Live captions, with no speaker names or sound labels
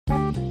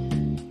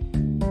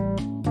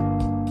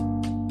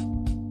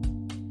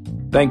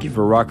Thank you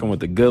for rocking with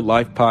the Good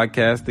Life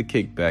Podcast, The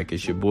Kickback.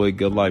 It's your boy,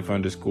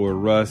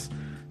 GoodLife_Russ.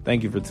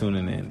 Thank you for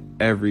tuning in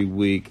every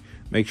week.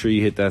 Make sure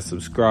you hit that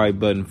subscribe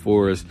button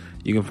for us.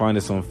 You can find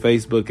us on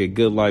Facebook at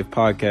Good Life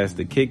Podcast,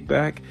 The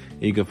Kickback.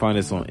 And you can find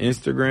us on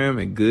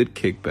Instagram at Good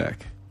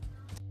Kickback.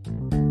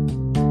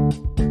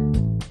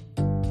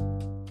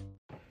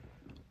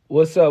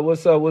 What's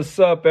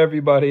up,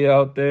 everybody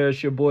out there?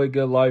 It's your boy,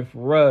 Good Life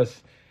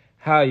Russ.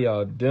 How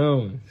y'all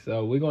doing?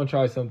 So we're going to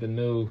try something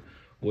new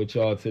with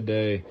y'all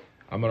today.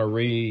 I'm going to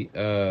read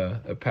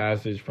a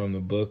passage from the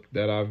book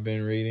that I've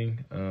been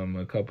reading,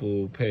 a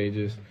couple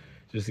pages,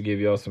 just to give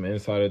y'all some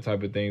insider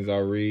type of things I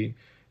read.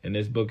 And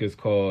this book is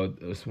called,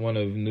 it's one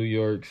of New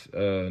York's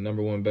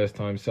 #1 best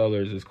time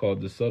sellers. It's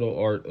called The Subtle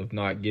Art of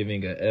Not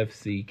Giving a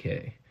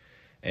FCK.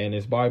 And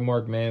it's by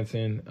Mark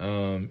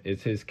Manson.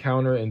 It's his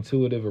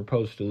counterintuitive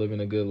approach to living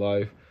a good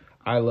life.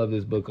 I love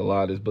this book a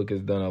lot. This book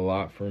has done a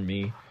lot for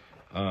me.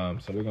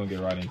 So we're going to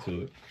get right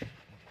into it.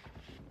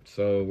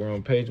 So we're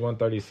on page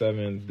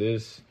 137.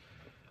 This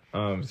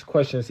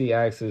questions he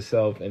asks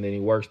himself, and then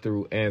he works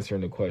through answering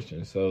the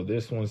question. So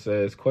this one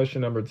says, question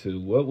number 2,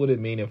 what would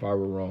it mean if I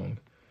were wrong?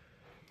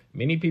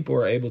 Many people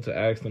are able to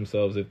ask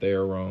themselves if they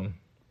are wrong,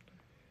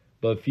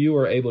 but few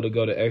are able to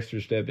go the extra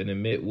step and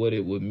admit what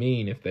it would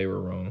mean if they were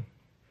wrong.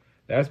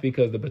 That's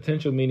because the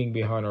potential meaning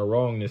behind our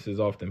wrongness is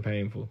often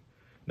painful.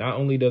 Not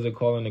only does it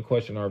call into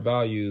question our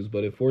values,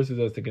 but it forces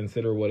us to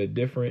consider what a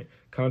different,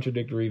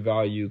 contradictory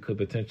value could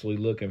potentially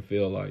look and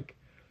feel like.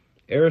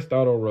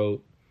 Aristotle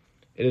wrote,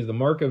 "It is the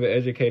mark of an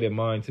educated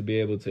mind to be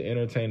able to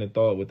entertain a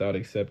thought without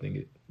accepting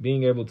it.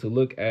 Being able to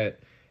look at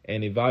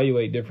and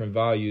evaluate different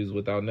values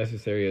without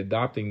necessarily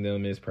adopting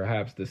them is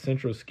perhaps the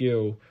central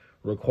skill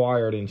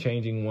required in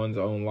changing one's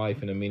own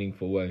life in a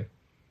meaningful way."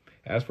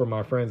 As for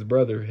my friend's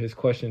brother, his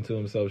question to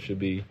himself should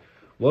be,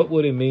 what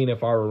would it mean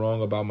if I were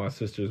wrong about my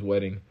sister's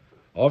wedding?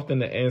 Often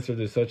the answer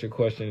to such a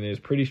question is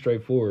pretty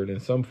straightforward, in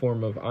some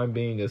form of I'm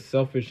being a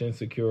selfish,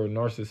 insecure,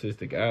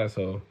 narcissistic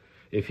asshole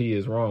if he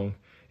is wrong,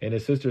 and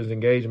his sister's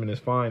engagement is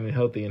fine and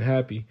healthy and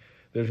happy.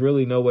 There's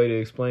really no way to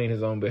explain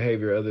his own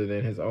behavior other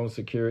than his own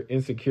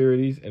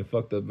insecurities and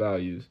fucked up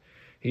values.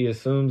 He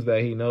assumes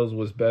that he knows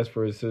what's best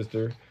for his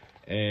sister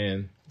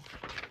and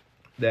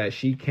that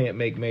she can't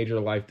make major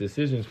life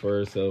decisions for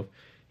herself.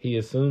 He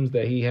assumes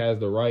that he has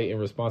the right and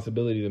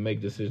responsibility to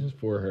make decisions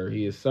for her.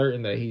 He is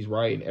certain that he's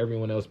right and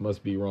everyone else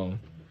must be wrong.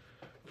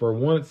 For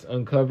once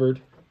uncovered,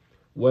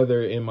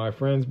 whether in my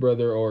friend's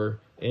brother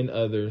or in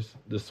others,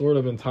 the sort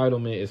of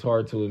entitlement is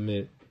hard to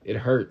admit. It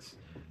hurts.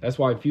 That's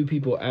why few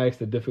people ask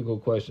the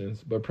difficult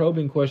questions. But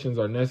probing questions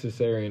are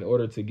necessary in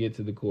order to get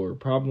to the core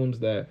problems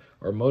that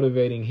are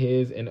motivating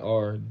his and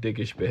our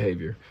dickish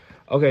behavior.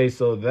 Okay,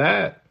 so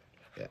that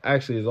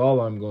actually is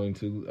all I'm going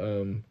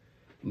to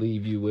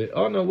leave you with.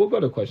 Oh, no, we'll go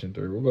to question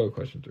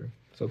 3.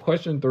 So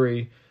question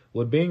 3,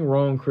 would being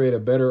wrong create a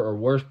better or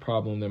worse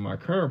problem than my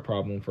current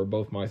problem for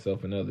both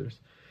myself and others?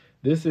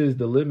 This is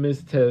the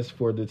litmus test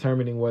for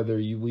determining whether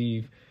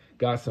we've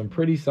got some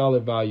pretty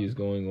solid values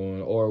going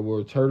on, or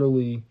we're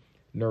totally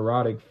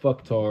neurotic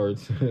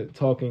fucktards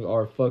taking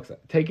our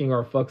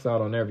fucks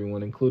out on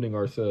everyone, including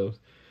ourselves.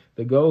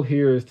 The goal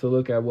here is to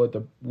look at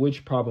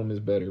which problem is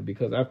better,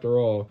 because after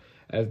all,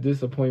 as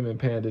Disappointment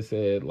Panda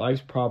said,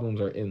 life's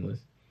problems are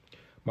endless.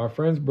 My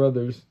friend's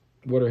brothers,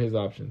 what are his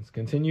options?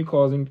 Continue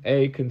causing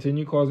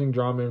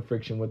drama and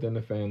friction within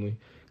the family,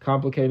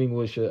 complicating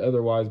what should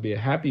otherwise be a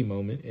happy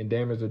moment, and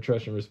damage the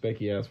trust and respect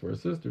he has for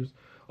his sisters,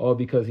 all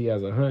because he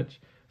has a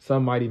hunch,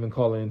 some might even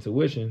call it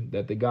intuition,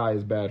 that the guy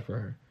is bad for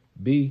her.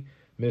 B,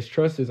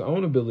 mistrust his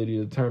own ability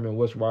to determine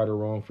what's right or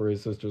wrong for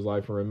his sister's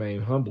life and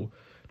remain humble.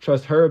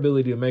 Trust her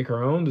ability to make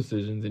her own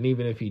decisions, and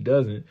even if he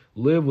doesn't,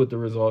 live with the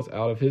results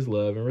out of his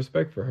love and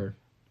respect for her.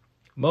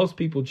 Most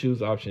people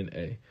choose option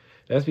A.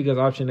 That's because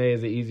option A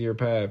is the easier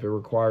path. It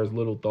requires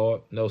little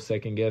thought, no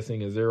second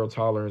guessing, and zero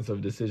tolerance of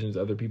decisions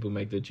other people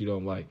make that you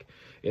don't like.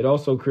 It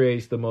also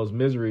creates the most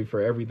misery for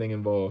everything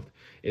involved.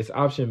 It's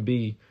option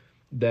B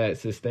that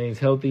sustains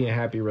healthy and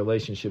happy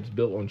relationships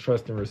built on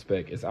trust and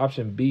respect. It's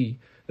option B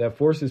that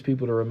forces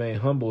people to remain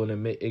humble and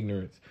admit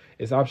ignorance.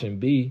 It's option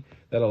B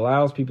that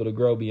allows people to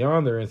grow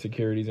beyond their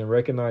insecurities and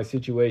recognize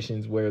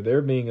situations where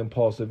they're being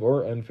impulsive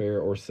or unfair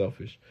or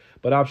selfish.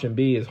 But option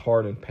B is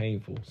hard and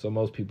painful, so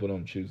most people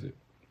don't choose it.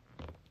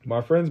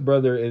 My friend's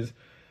brother,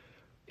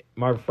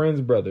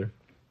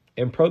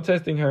 in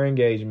protesting her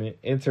engagement,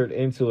 entered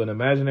into an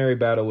imaginary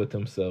battle with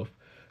himself.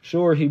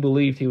 Sure, he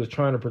believed he was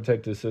trying to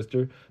protect his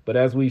sister, but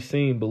as we've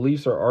seen,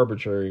 beliefs are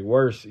arbitrary.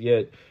 Worse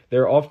yet,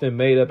 they're often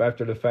made up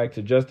after the fact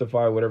to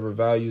justify whatever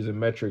values and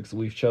metrics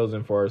we've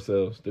chosen for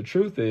ourselves. The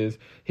truth is,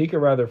 he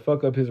could rather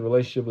fuck up his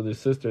relationship with his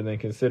sister than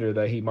consider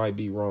that he might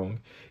be wrong,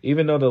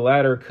 even though the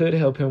latter could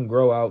help him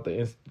grow out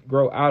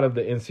of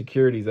the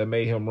insecurities that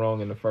made him wrong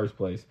in the first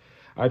place.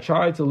 I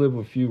try to live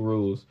with few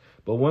rules,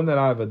 but one that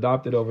I've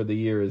adopted over the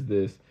years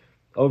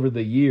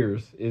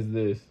is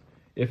this.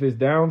 If it's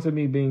down to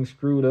me being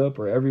screwed up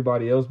or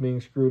everybody else being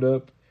screwed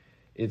up,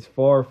 it's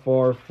far,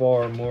 far,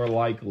 far more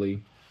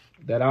likely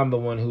that I'm the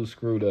one who's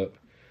screwed up.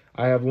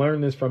 I have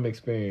learned this from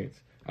experience.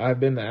 I've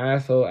been the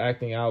asshole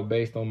acting out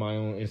based on my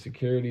own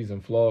insecurities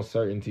and flawed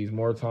certainties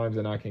more times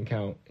than I can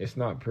count. It's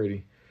not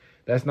pretty.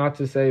 That's not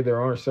to say there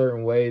aren't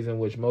certain ways in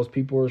which most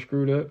people are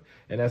screwed up,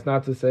 and that's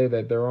not to say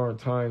that there aren't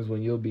times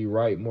when you'll be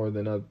right more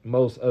than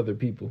most other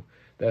people.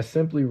 That's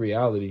simply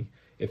reality.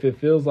 If it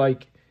feels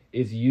like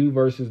it's you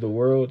versus the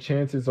world,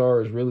 chances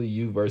are it's really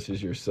you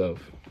versus yourself.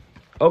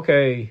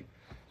 Okay,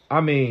 I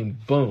mean,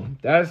 boom.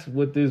 That's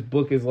what this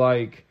book is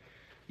like.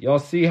 Y'all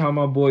see how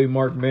my boy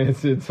Mark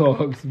Manson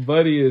talks.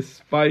 Buddy is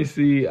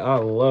spicy. I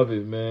love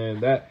it,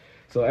 man.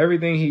 So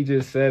everything he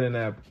just said in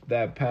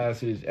that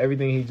passage,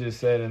 everything he just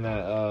said in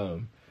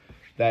the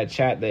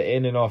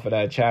ending off of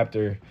that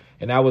chapter,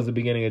 and that was the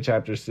beginning of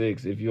chapter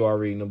 6 if you are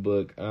reading the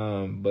book.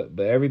 But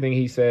everything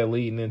he said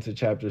leading into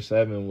chapter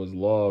 7 was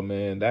law,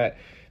 man.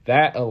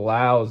 That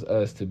allows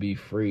us to be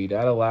free.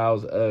 That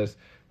allows us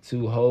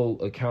to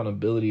hold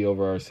accountability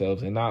over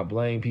ourselves and not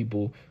blame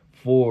people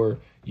for,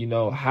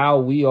 how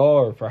we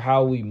are, for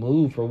how we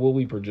move, for what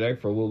we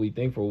project, for what we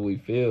think, for what we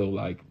feel.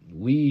 Like,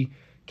 we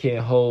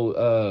can hold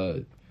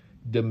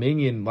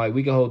dominion, like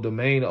we can hold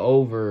domain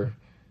over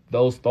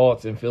those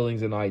thoughts and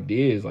feelings and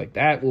ideas. Like,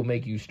 that will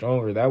make you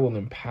stronger. That will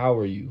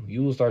empower you.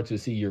 You will start to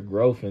see your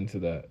growth into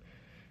that.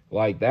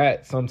 Like,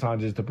 that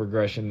sometimes is the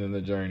progression in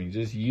the journey.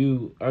 Just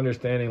you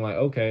understanding, like,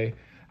 okay,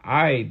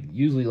 I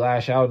usually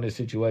lash out in this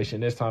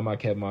situation. This time I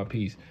kept my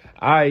peace.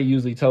 I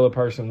usually tell a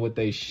person what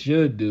they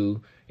should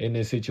do in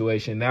this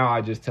situation. Now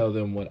I just tell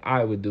them what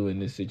I would do in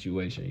this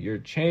situation. You're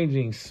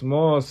changing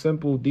small,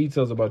 simple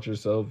details about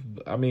yourself.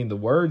 I mean, the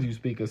words you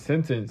speak, a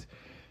sentence,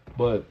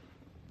 but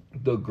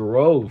the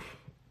growth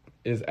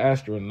is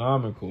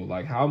astronomical.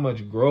 Like, how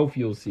much growth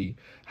you'll see,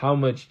 how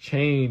much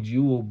change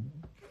you will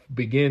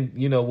begin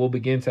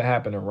to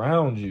happen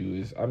around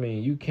you.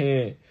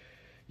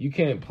 You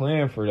can't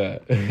plan for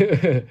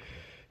that.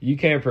 You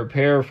can't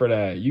prepare for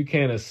that. You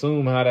can't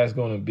assume how that's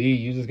going to be.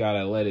 You just got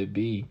to let it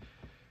be.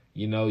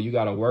 You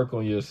got to work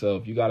on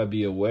yourself. You got to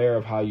be aware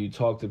of how you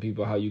talk to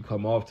people, how you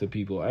come off to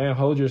people, and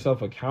hold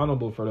yourself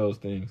accountable for those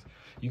things.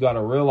 You got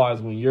to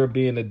realize when you're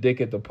being a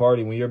dick at the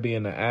party, when you're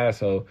being an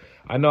asshole.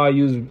 I know I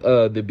use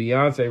the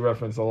Beyonce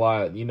reference a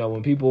lot.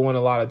 When people want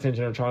a lot of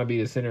attention or trying to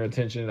be the center of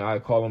attention, I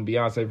call them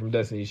Beyonce from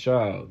Destiny's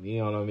Child. You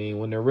know what I mean?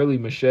 When they're really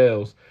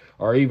Michelle's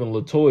or even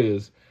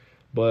LaToya's.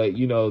 But,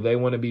 they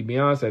want to be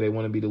Beyonce. They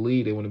want to be the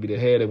lead. They want to be the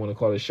head. They want to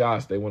call the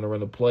shots. They want to run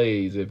the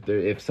plays.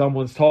 If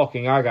someone's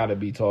talking, I got to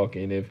be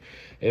talking.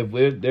 If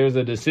there's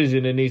a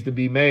decision that needs to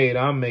be made,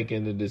 I'm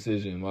making the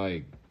decision.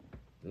 Like,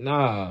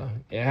 nah.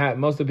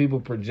 Most of the people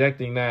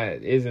projecting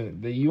that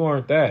you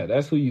aren't that.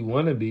 That's who you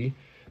want to be.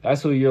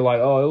 That's who you're like,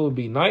 oh, it would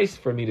be nice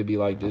for me to be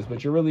like this.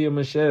 But you're really a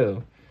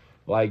Michelle.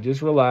 Like,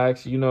 just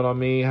relax, you know what I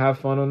mean? Have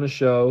fun on the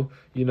show,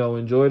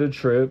 enjoy the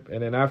trip.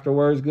 And then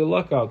afterwards, good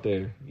luck out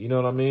there. You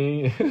know what I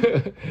mean?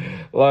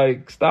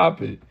 Like,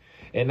 stop it.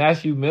 And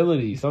that's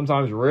humility.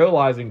 Sometimes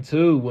realizing,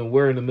 too, when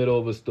we're in the middle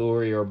of a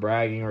story or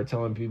bragging or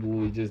telling people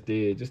what we just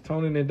did, just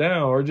toning it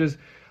down or just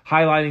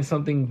highlighting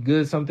something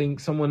good, something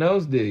someone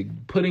else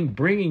did,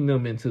 bringing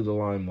them into the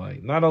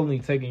limelight. Not only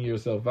taking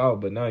yourself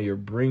out, but now you're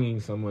bringing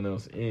someone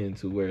else in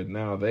to where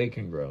now they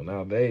can grow.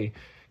 Now they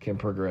can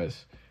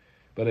progress.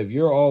 But if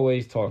you're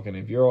always talking,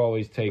 if you're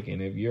always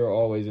taking, if you're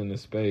always in the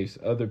space,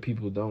 other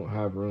people don't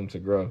have room to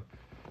grow.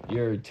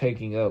 You're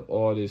taking up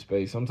all this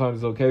space. Sometimes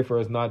it's okay for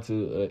us not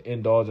to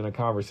indulge in a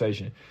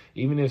conversation.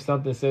 Even if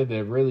something said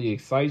that really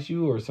excites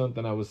you or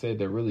something I was said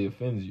that really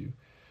offends you.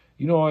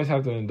 You don't always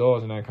have to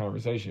indulge in that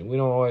conversation. We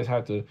don't always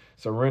have to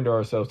surrender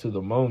ourselves to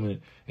the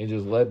moment and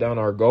just let down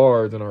our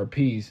guards and our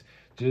peace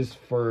just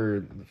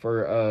for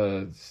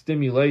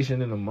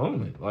stimulation in the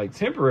moment, like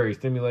temporary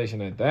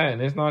stimulation at that.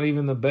 And it's not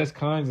even the best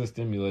kinds of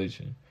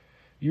stimulation.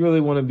 You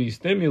really want to be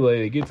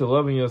stimulated, get to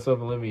loving yourself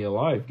and living your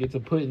life, get to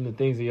putting the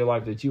things in your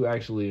life that you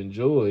actually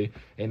enjoy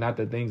and not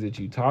the things that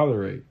you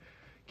tolerate.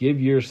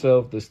 Give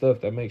yourself the stuff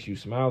that makes you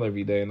smile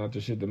every day and not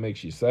the shit that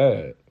makes you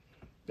sad.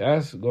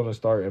 That's going to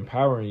start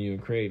empowering you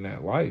and creating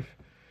that life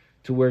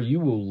to where you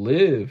will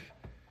live,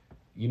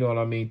 you know what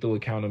I mean, through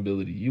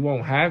accountability. You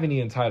won't have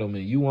any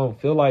entitlement. You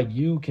won't feel like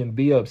you can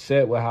be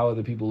upset with how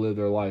other people live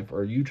their life,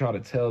 or you try to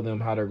tell them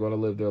how they're going to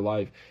live their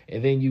life,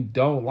 and then you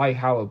don't like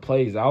how it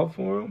plays out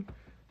for them.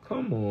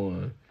 Come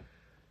on.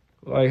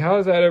 Like, how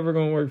is that ever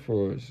going to work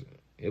for us?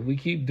 If we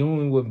keep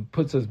doing what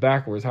puts us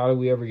backwards, how do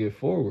we ever get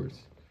forwards?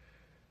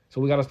 So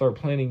we got to start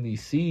planting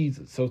these seeds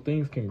so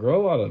things can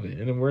grow out of it.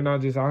 And then we're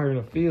not just out here in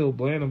the field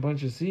planting a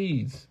bunch of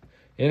seeds.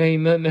 It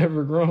ain't nothing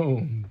ever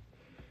grown.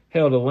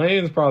 Hell, the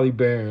land's probably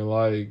barren.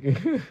 Like,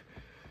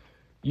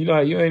 you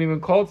ain't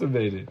even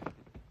cultivated.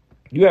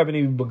 You haven't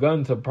even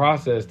begun to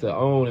process, to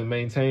own and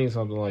maintain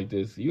something like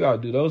this. You got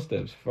to do those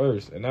steps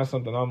first. And that's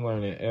something I'm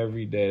learning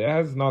every day.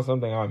 That's not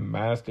something I've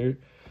mastered.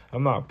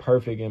 I'm not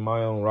perfect in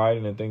my own right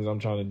and the things I'm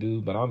trying to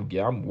do, but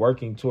I'm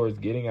working towards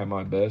getting at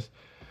my best.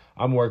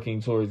 I'm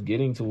working towards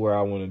getting to where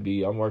I want to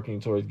be. I'm working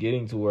towards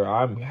getting to where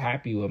I'm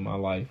happy with my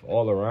life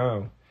all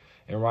around.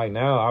 And right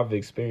now, I've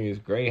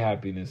experienced great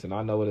happiness, and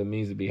I know what it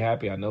means to be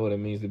happy. I know what it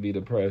means to be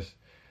depressed.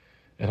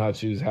 and I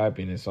choose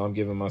happiness. So I'm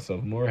giving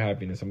myself more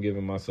happiness. I'm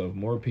giving myself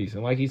more peace.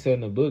 And like he said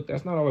in the book,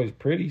 that's not always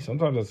pretty.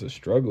 Sometimes that's a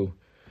struggle.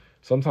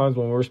 Sometimes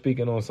when we're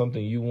speaking on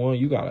something you want,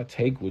 you got to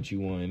take what you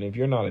want. And if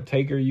you're not a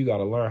taker, you got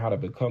to learn how to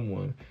become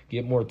one.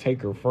 Get more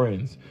taker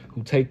friends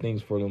who take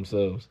things for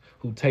themselves,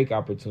 who take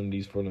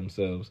opportunities for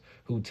themselves,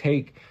 who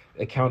take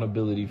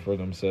accountability for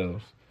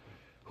themselves,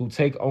 who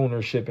take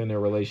ownership in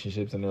their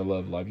relationships and their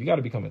love life. You got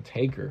to become a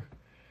taker.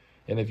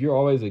 And if you're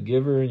always a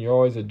giver and you're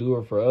always a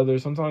doer for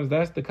others, sometimes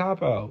that's the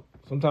cop-out.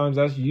 Sometimes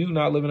that's you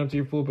not living up to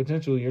your full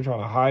potential. You're trying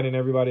to hide in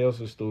everybody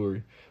else's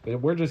story.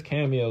 But we're just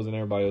cameos in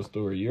everybody else's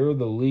story. You're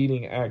the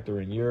leading actor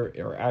in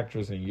or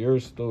actress in your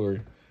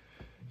story.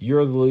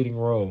 You're the leading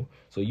role.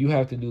 So you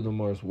have to do the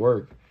most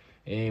work.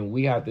 And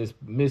we have this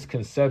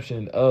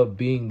misconception of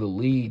being the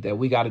lead that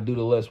we got to do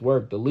the less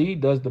work. The lead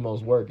does the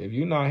most work. If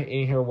you're not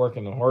in here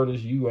working the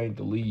hardest, you ain't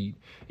the lead.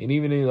 And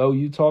even though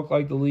you talk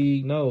like the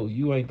lead, no,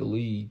 you ain't the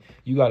lead.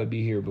 You got to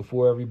be here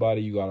before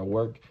everybody. You got to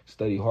work,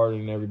 study harder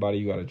than everybody.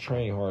 You got to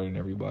train harder than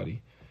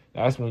everybody.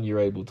 That's when you're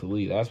able to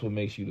lead. That's what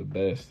makes you the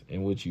best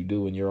in what you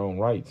do in your own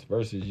rights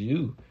versus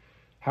you.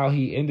 How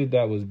he ended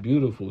that was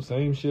beautiful.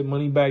 Same shit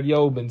Moneybagg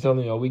Yo been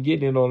telling y'all. We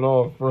getting it on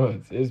all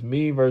fronts. It's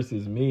me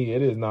versus me.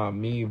 It is not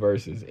me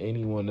versus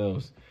anyone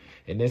else.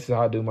 And this is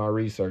how I do my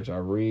research. I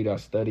read, I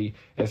study,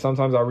 and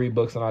sometimes I read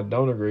books and I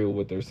don't agree with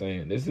what they're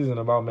saying. This isn't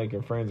about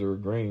making friends or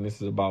agreeing.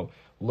 This is about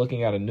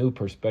looking at a new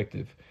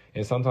perspective.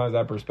 And sometimes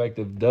that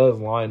perspective does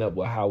line up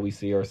with how we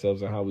see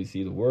ourselves and how we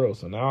see the world.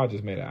 So now I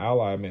just made an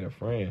ally. I made a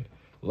friend.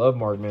 Love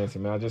Mark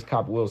Manson, man. I just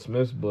copped Will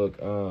Smith's book,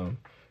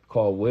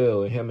 called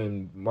Will, and him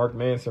and Mark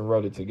Manson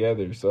wrote it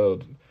together.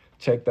 So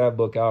check that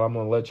book out. I'm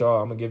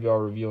gonna give y'all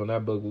a review on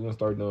that book. We're gonna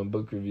start doing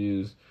book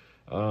reviews.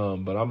 But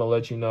I'm gonna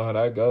let you know how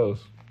that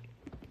goes.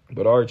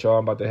 But all right, y'all,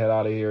 I'm about to head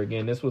out of here.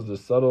 Again, this was The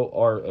Subtle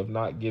Art of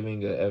Not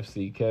Giving a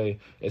FCK.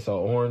 It's an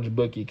orange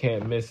book. You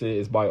can't miss it.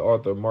 It's by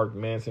author Mark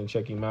Manson.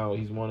 Check him out.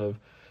 He's one of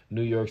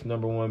New York's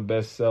 #1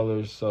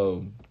 bestsellers.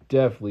 So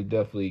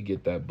definitely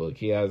get that book.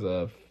 He has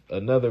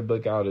another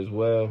book out as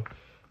well.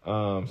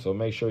 So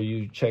make sure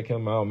you check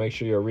him out. Make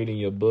sure you're reading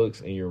your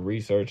books and you're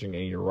researching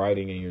and you're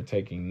writing and you're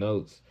taking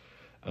notes.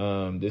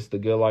 This is the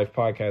Good Life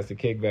Podcast, The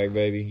Kickback,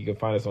 baby. You can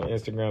find us on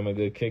Instagram at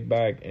Good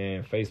Kickback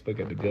and Facebook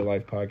at the Good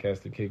Life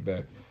Podcast, The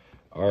Kickback.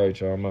 All right,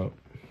 y'all, I'm out.